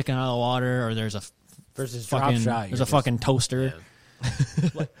 stump sticking out of the water, or there's a versus fucking drop shot. there's a fucking toaster.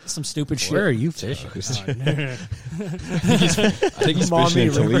 Like, some stupid shit. Where are you fishing? I think he's fishing in Maumee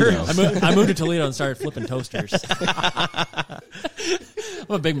Toledo. I moved to Toledo and started flipping toasters. I'm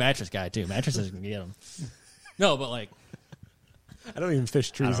a big mattress guy too. Mattresses can get them. No, but like, I don't even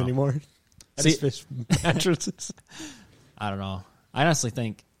fish trees know. anymore. I See- just fish mattresses. I don't know. I honestly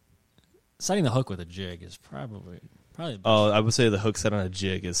think setting the hook with a jig is probably Oh, I would say the hook set on a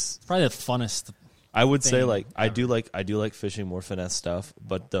jig is. probably the funnest. I would say thing like I ever. do like fishing more finesse stuff,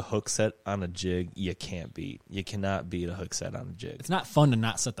 but the hook set on a jig you can't beat. You cannot beat a hook set on a jig. It's not fun to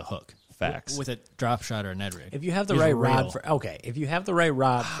not set the hook. Facts. With a drop shot or a Ned rig. If you have the Use right a reel. rod for if you have the right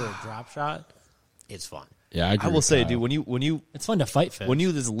rod for a drop shot, it's fun. Yeah, I agree I will with say, Kyle. dude, when you It's fun to fight fish. when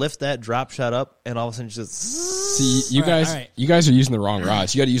you just lift that drop shot up and all of a sudden just See, you All right, guys, all right. you guys are using the wrong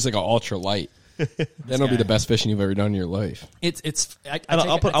rods. You got to use like an ultra light. Then it'll be guy. the best fishing you've ever done in your life. I'm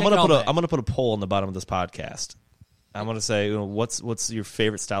gonna put a poll on the bottom of this podcast. I'm gonna say, what's your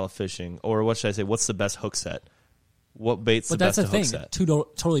favorite style of fishing, or what should I say? What's the best hook set? What bait's But the that's best the to thing. hook set? Two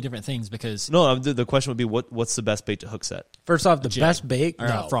totally different things because No, the question would be what's the best bait to hook set? First off, the jig best bait, or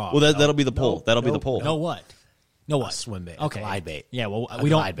no. a frog. Well, that'll be the poll. No, That'll be no, the poll. No what? No what? swim bait, a Okay. glide bait. Yeah, well, A we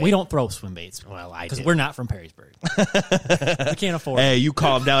glide don't bait. throw swim baits. Well, I because do. we're not from Perrysburg. We can't afford. Hey, it. you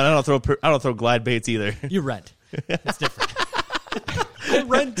calm down. I don't throw glide baits either. You rent. It's different.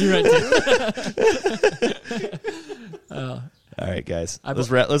 Rent. You rent. All right, guys, I- let's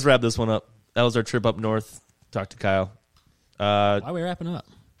wrap this one up. That was our trip up north. Talk to Kyle. Why are we wrapping up?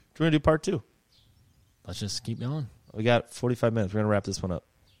 We're gonna do part 2. Let's just keep going. We got 45 minutes. We're gonna wrap this one up.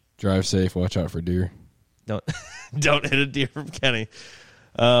 Drive safe. Watch out for deer. Don't don't hit a deer from Kenny.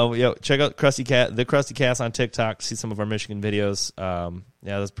 Check out the Krusty Kast on TikTok. See some of our Michigan videos.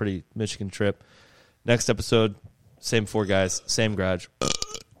 That's a pretty Michigan trip. Next episode, same 4 guys, same garage.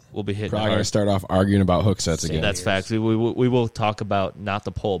 We'll be hitting Probably hard. gonna start off arguing about hook sets again. That's facts. We will talk about not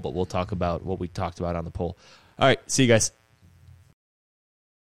the poll, but we'll talk about what we talked about on the poll. All right, see you guys.